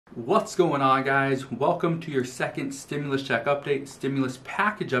What's going on, guys? Welcome to your second stimulus check update, stimulus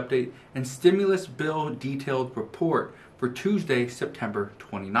package update, and stimulus bill detailed report for Tuesday, September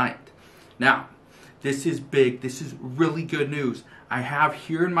 29th. Now, this is big. This is really good news. I have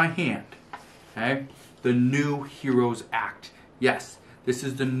here in my hand, okay, the new HEROES Act. Yes, this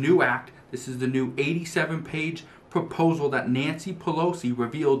is the new act. This is the new 87-page proposal that Nancy Pelosi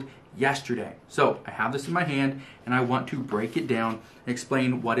revealed yesterday. So I have this in my hand and I want to break it down and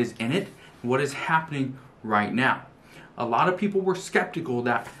explain what is in it and what is happening right now. A lot of people were skeptical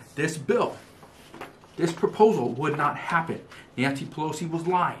that this bill, this proposal would not happen. Nancy Pelosi was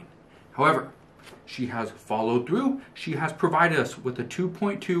lying. However, she has followed through. She has provided us with a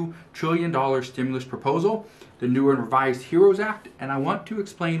 $2.2 trillion stimulus proposal, the new and revised HEROES Act, and I want to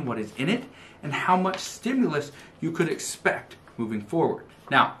explain what is in it and how much stimulus you could expect moving forward.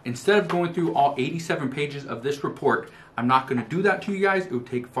 Now, instead of going through all 87 pages of this report, I'm not going to do that to you guys. It would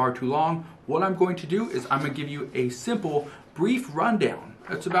take far too long. What I'm going to do is I'm going to give you a simple, brief rundown.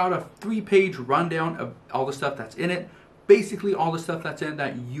 It's about a 3-page rundown of all the stuff that's in it. Basically, all the stuff that's in it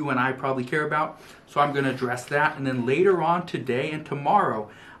that you and I probably care about. So I'm going to address that. And then later on today and tomorrow,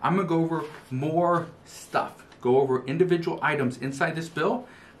 I'm going to go over more stuff. Go over individual items inside this bill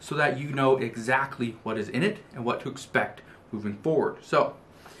so that you know exactly what is in it and what to expect moving forward. So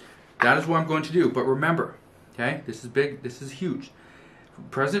that is what I'm going to do. But remember, okay, this is big, this is huge.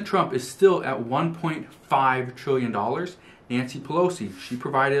 President Trump is still at $1.5 trillion. Nancy Pelosi, she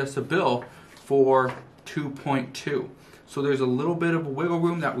provided us a bill for 2.2. So there's a little bit of wiggle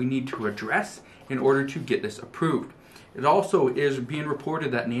room that we need to address in order to get this approved. It also is being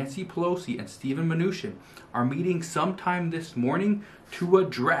reported that Nancy Pelosi and Steven Mnuchin are meeting sometime this morning to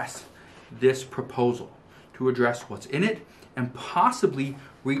address this proposal, to address what's in it, and possibly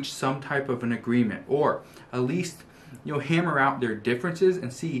reach some type of an agreement, or at least hammer out their differences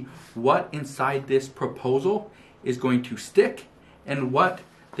and see what inside this proposal is going to stick and what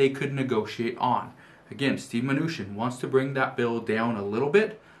they could negotiate on. Again, Steve Mnuchin wants to bring that bill down a little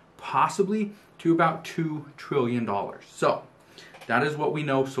bit, possibly to about $2 trillion. So that is what we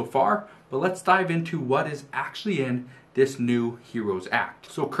know so far, but let's dive into what is actually in this new HEROES Act.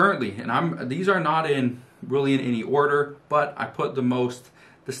 So currently, and these are not really in any order, but I put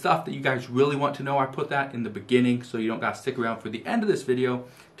the stuff that you guys really want to know, I put that in the beginning so you don't got to stick around for the end of this video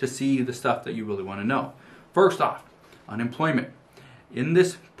to see the stuff that you really want to know. First off, unemployment. In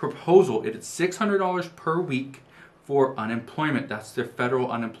this proposal, it is $600 per week for unemployment. That's the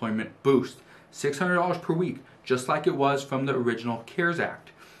federal unemployment boost. $600 per week, just like it was from the original CARES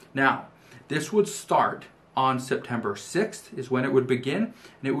Act. Now, this would start on September 6th is when it would begin,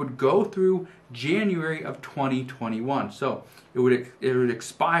 and it would go through January of 2021. So it would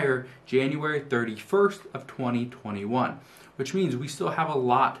expire January 31st of 2021, which means we still have a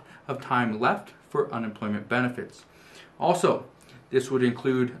lot of time left for unemployment benefits. Also, this would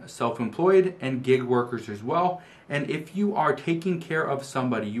include self-employed and gig workers as well. And if you are taking care of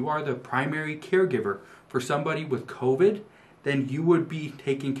somebody, you are the primary caregiver for somebody with COVID, then you would be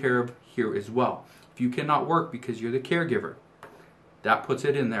taken care of here as well. If you cannot work because you're the caregiver, that puts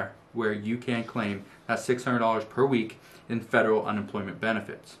it in there where you can claim that $600 per week in federal unemployment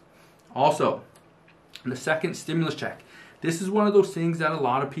benefits. Also, the second stimulus check. This is one of those things that a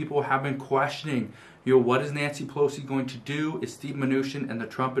lot of people have been questioning. What is Nancy Pelosi going to do? Is Steve Mnuchin and the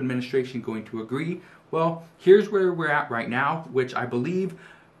Trump administration going to agree? Well, here's where we're at right now, which I believe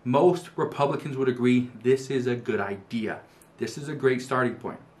most Republicans would agree this is a good idea. This is a great starting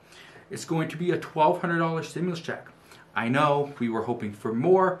point. It's going to be a $1,200 stimulus check. I know we were hoping for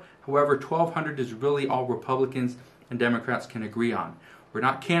more. However, $1,200 is really all Republicans and Democrats can agree on. We're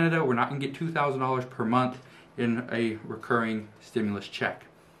not Canada. We're not going to get $2,000 per month in a recurring stimulus check.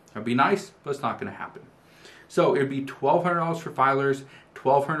 That'd be nice, but it's not going to happen. So it'd be $1,200 for filers,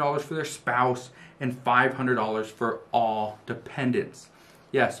 $1,200 for their spouse, and $500 for all dependents.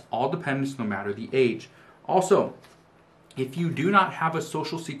 Yes, all dependents, no matter the age. Also, if you do not have a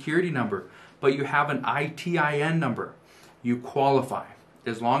social security number, but you have an ITIN number, you qualify.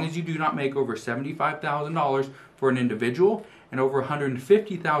 As long as you do not make over $75,000 for an individual and over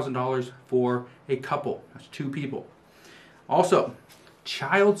 $150,000 for a couple. That's 2 people. Also,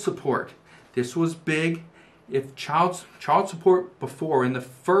 child support. This was big. If child support before, in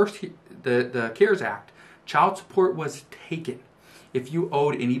the CARES Act, child support was taken. If you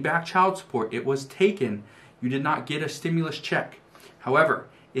owed any back child support, it was taken. You did not get a stimulus check. However,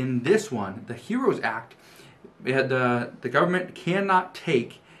 in this one, the HEROES Act, the government cannot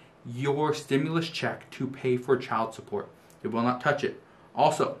take your stimulus check to pay for child support. It will not touch it.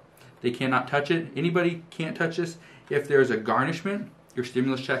 Also, they cannot touch it. Anybody can't touch this if there's a garnishment your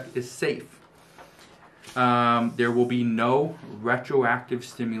stimulus check is safe. There will be no retroactive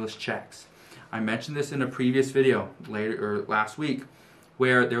stimulus checks. I mentioned this in a previous video last week,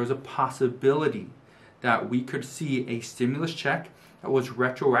 where there was a possibility that we could see a stimulus check that was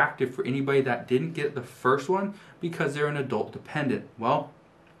retroactive for anybody that didn't get the first one because they're an adult dependent. Well,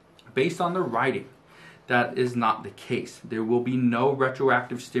 based on the writing, that is not the case. There will be no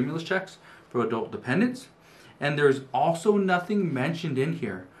retroactive stimulus checks for adult dependents, and there's also nothing mentioned in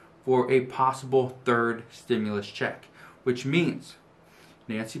here for a possible third stimulus check, which means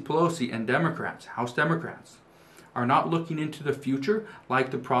Nancy Pelosi and Democrats, House Democrats, are not looking into the future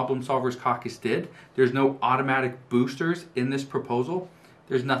like the Problem Solvers Caucus did. There's no automatic boosters in this proposal.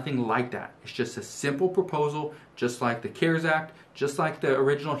 There's nothing like that. It's just a simple proposal, just like the CARES Act, just like the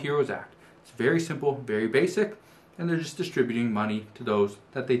original HEROES Act. It's very simple, very basic, and they're just distributing money to those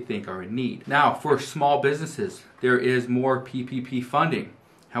that they think are in need. Now, for small businesses, there is more PPP funding.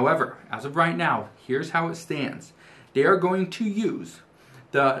 However, as of right now, here's how it stands. They are going to use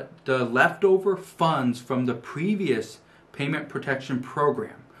the leftover funds from the previous Payment Protection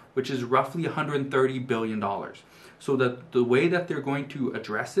Program, which is roughly $130 billion. So that the way that they're going to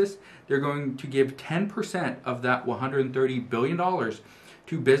address this, they're going to give 10% of that $130 billion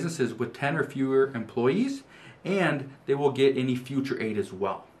to businesses with 10 or fewer employees, and they will get any future aid as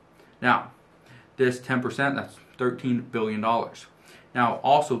well. Now, this 10%, that's $13 billion. Now,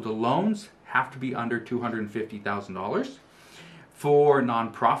 also the loans have to be under $250,000. For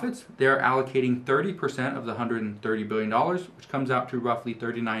nonprofits, they're allocating 30% of the $130 billion, which comes out to roughly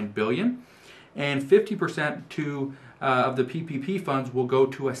 $39 billion. And 50% of the PPP funds will go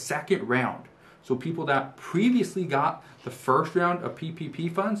to a second round. So people that previously got the first round of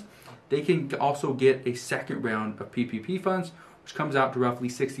PPP funds, they can also get a second round of PPP funds, which comes out to roughly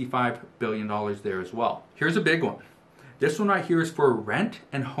 $65 billion there as well. Here's a big one. This one right here is for rent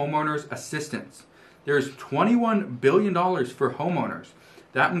and homeowners assistance. There's $21 billion for homeowners.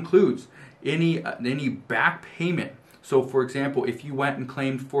 That includes any back payment. So for example, if you went and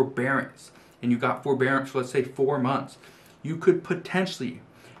claimed forbearance and you got forbearance for, let's say, 4 months, you could potentially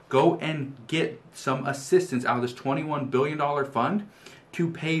go and get some assistance out of this $21 billion fund to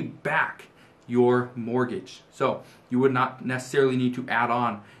pay back your mortgage. So you would not necessarily need to add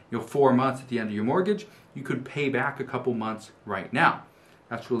on 4 months at the end of your mortgage. You could pay back a couple months right now.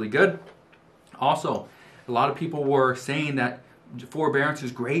 That's really good. Also, a lot of people were saying that forbearance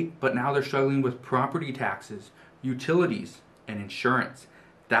is great, but now they're struggling with property taxes, utilities, and insurance.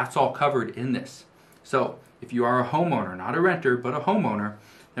 That's all covered in this. So if you are a homeowner, not a renter, but a homeowner,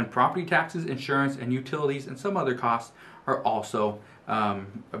 then property taxes, insurance, and utilities, and some other costs are also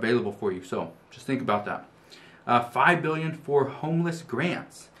available for you. So just think about that. $5 billion for homeless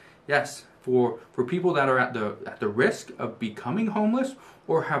grants. Yes, for people that are at the risk of becoming homeless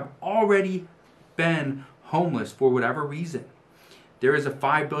or have already been homeless for whatever reason. There is a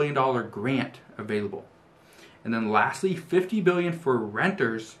 $5 billion grant available. And then lastly, $50 billion for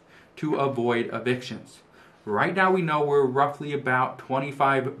renters to avoid evictions. Right now we know we're roughly about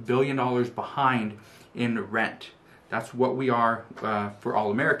 $25 billion behind in rent. That's what we are for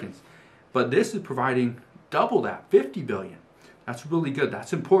all Americans. But this is providing double that, $50 billion. That's really good.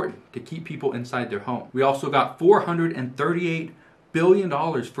 That's important to keep people inside their home. We also got $438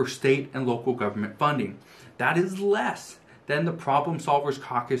 billion for state and local government funding. That is less than the Problem Solvers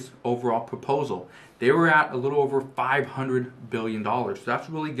Caucus overall proposal. They were at a little over $500 billion. So that's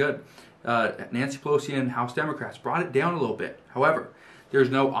really good. Nancy Pelosi and House Democrats brought it down a little bit. However, there's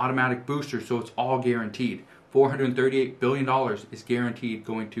no automatic booster, so it's all guaranteed. $438 billion is guaranteed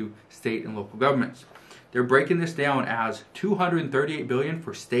going to state and local governments. They're breaking this down as $238 billion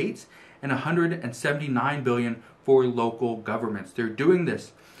for states and $179 billion for local governments. They're doing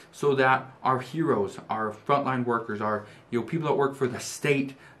this so that our heroes, our frontline workers, our people that work for the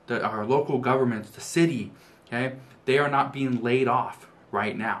state, our local governments, the city, okay, they are not being laid off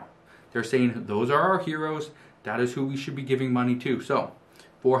right now. They're saying those are our heroes. That is who we should be giving money to. So,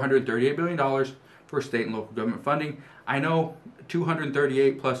 $438 billion for state and local government funding. I know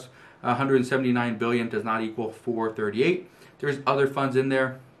 238 plus 179 billion does not equal 438. There's other funds in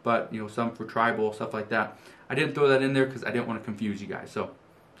there, but some for tribal, stuff like that. I didn't throw that in there because I didn't want to confuse you guys. So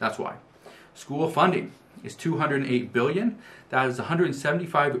that's why. School funding is $208 billion. That is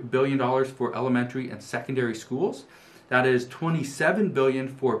 $175 billion for elementary and secondary schools. That is $27 billion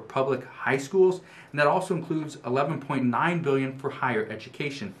for public high schools, and that also includes $11.9 billion for higher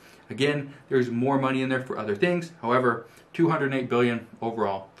education. Again, there's more money in there for other things. However, $208 billion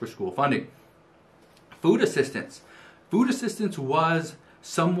overall for school funding. Food assistance. Food assistance was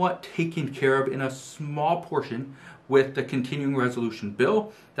somewhat taken care of in a small portion with the continuing resolution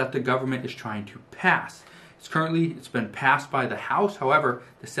bill that the government is trying to pass. It's been passed by the House. However,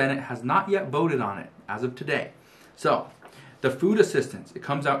 the Senate has not yet voted on it as of today. So, the food assistance, it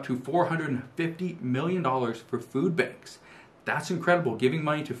comes out to $450 million for food banks. That's incredible. Giving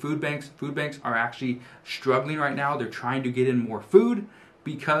money to food banks. Food banks are actually struggling right now. They're trying to get in more food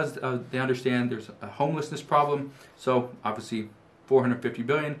because they understand there's a homelessness problem. So, obviously, $450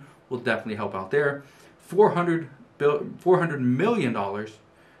 billion will definitely help out there. $450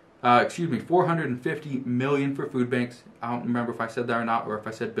 million for food banks. I don't remember if I said that or not, or if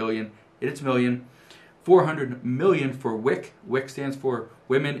I said billion. It's million. $400 million for WIC. WIC stands for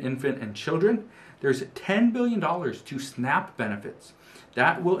Women, Infant, and Children. There's $10 billion to SNAP benefits.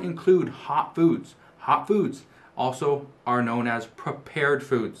 That will include hot foods. Hot foods also are known as prepared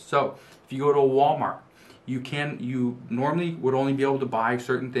foods. So if you go to a Walmart, you normally would only be able to buy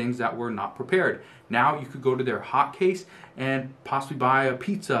certain things that were not prepared. Now you could go to their hot case and possibly buy a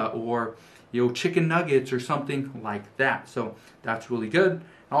pizza or chicken nuggets or something like that. So that's really good. And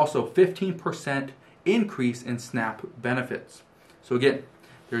also 15% increase in SNAP benefits. So again,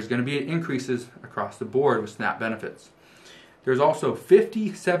 there's going to be increases across the board with SNAP benefits. There's also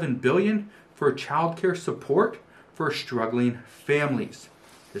 $57 billion for child care support for struggling families.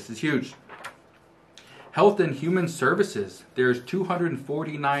 This is huge. Health and Human Services, there's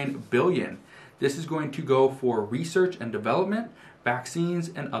 $249 billion. This is going to go for research and development, vaccines,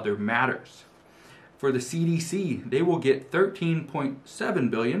 and other matters. For the CDC, they will get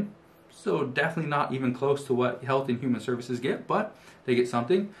 $13.7 billion. So definitely not even close to what Health and Human Services get, but they get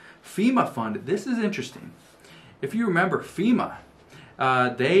something. FEMA fund, this is interesting. If you remember FEMA,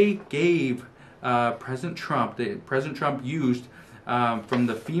 they gave President Trump used from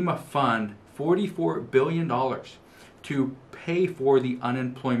the FEMA fund $44 billion to pay for the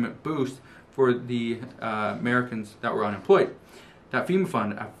unemployment boost for the Americans that were unemployed. That FEMA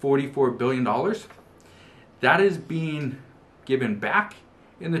fund at $44 billion, that is being given back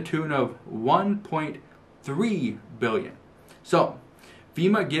in the tune of $1.3 billion. So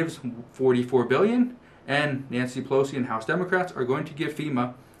FEMA gives $44 billion, and Nancy Pelosi and House Democrats are going to give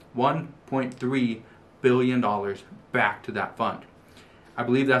FEMA $1.3 billion back to that fund. I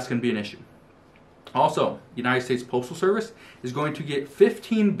believe that's going to be an issue. Also, United States Postal Service is going to get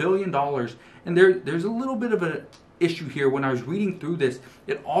 $15 billion, and there's a little bit of an issue here. When I was reading through this,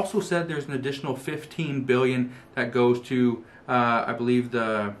 it also said there's an additional $15 billion that goes to, I believe,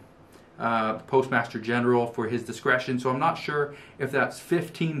 the Postmaster General for his discretion. So I'm not sure if that's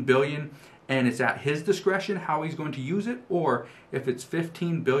 $15 billion and it's at his discretion how he's going to use it, or if it's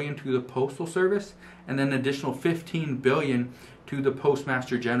 $15 billion to the Postal Service and then an additional $15 billion to the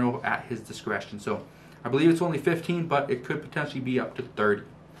Postmaster General at his discretion. So I believe it's only 15, but it could potentially be up to 30.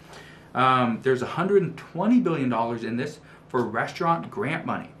 There's $120 billion in this for restaurant grant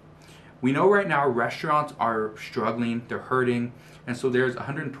money. We know right now restaurants are struggling, they're hurting, and so there's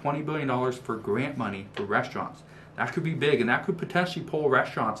 $120 billion for grant money for restaurants. That could be big, and that could potentially pull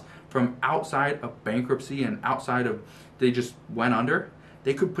restaurants from outside of bankruptcy and outside of they just went under.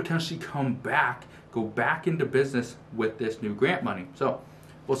 They could potentially come back, go back into business with this new grant money. So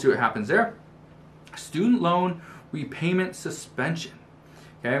we'll see what happens there. Student loan repayment suspension.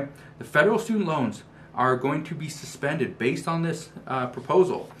 Okay, the federal student loans are going to be suspended based on this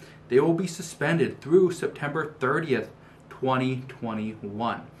proposal. They will be suspended through September 30th,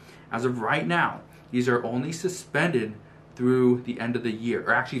 2021. As of right now, these are only suspended through the end of the year,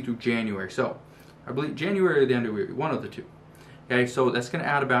 or actually through January. So I believe January or the end of the year, one of the two. Okay, so that's going to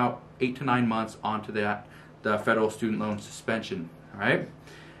add about 8 to 9 months onto that, the federal student loan suspension. All right,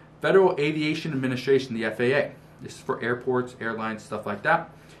 Federal Aviation Administration, the FAA. This is for airports, airlines, stuff like that.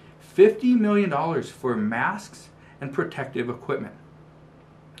 $50 million for masks and protective equipment.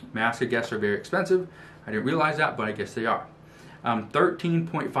 Masks, I guess, are very expensive. I didn't realize that, but I guess they are.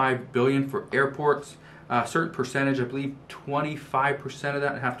 $13.5 billion for airports. A certain percentage, I believe 25% of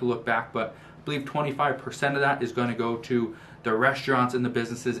that, I have to look back, but I believe 25% of that is going to go to the restaurants and the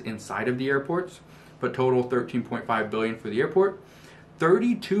businesses inside of the airports. But total $13.5 billion for the airport.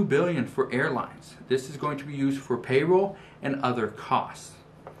 $32 billion for airlines. This is going to be used for payroll and other costs.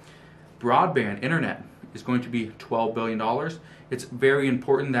 Broadband internet is going to be $12 billion. It's very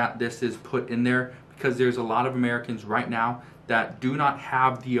important that this is put in there because there's a lot of Americans right now that do not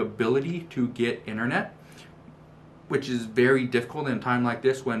have the ability to get internet, which is very difficult in a time like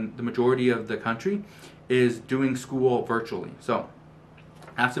this when the majority of the country is doing school virtually. So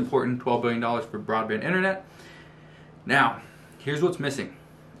that's important, $12 billion for broadband internet. Now, here's what's missing,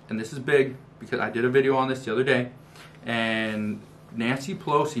 and this is big because I did a video on this the other day, and Nancy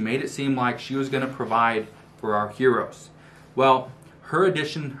Pelosi made it seem like she was going to provide for our heroes. Well, her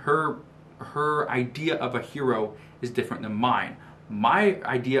idea of a hero is different than mine. My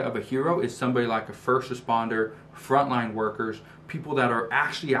idea of a hero is somebody like a first responder, frontline workers, people that are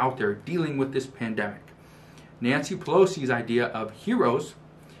actually out there dealing with this pandemic. Nancy Pelosi's idea of heroes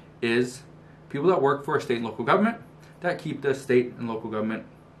is people that work for a state and local government that keep the state and local government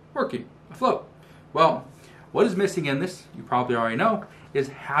working, afloat. Well, what is missing in this, you probably already know, is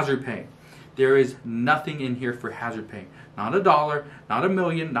hazard pay. There is nothing in here for hazard pay. Not $1, not $1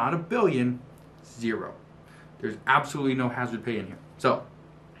 million, not $1 billion, zero. There's absolutely no hazard pay in here. So,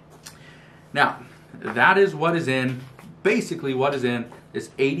 now, that is what is in, basically what is in this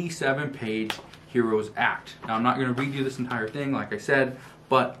 87-page Heroes Act. Now, I'm not going to read you this entire thing, like I said,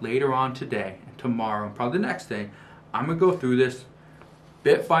 but later on today, and tomorrow, and probably the next day, I'm going to go through this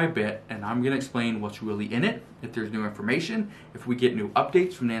bit by bit, and I'm going to explain what's really in it, if there's new information, if we get new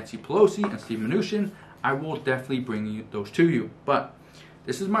updates from Nancy Pelosi and Steve Mnuchin, I will definitely bring those to you. But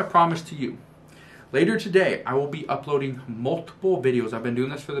this is my promise to you. Later today, I will be uploading multiple videos. I've been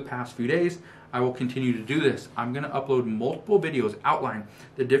doing this for the past few days. I will continue to do this. I'm going to upload multiple videos outlining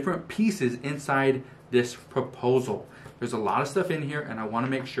the different pieces inside this proposal. There's a lot of stuff in here, and I want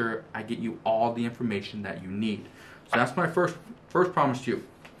to make sure I get you all the information that you need. So that's my first promise to you.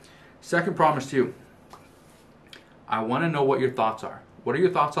 Second promise to you, I want to know what your thoughts are. What are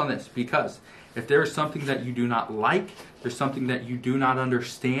your thoughts on this? Because if there is something that you do not like, there's something that you do not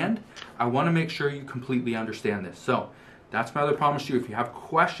understand, I want to make sure you completely understand this. So that's my other promise to you. If you have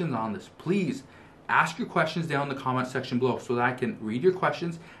questions on this, please ask your questions down in the comment section below so that I can read your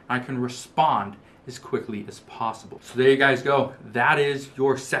questions and I can respond as quickly as possible. So there you guys go. That is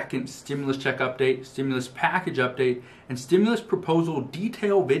your second stimulus check update, stimulus package update, and stimulus proposal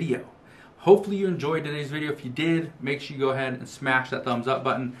detail video. Hopefully you enjoyed today's video. If you did, make sure you go ahead and smash that thumbs up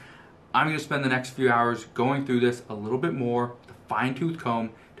button. I'm going to spend the next few hours going through this a little bit more, with a fine-tooth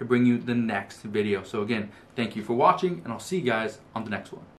comb, to bring you the next video. So again, thank you for watching, and I'll see you guys on the next one.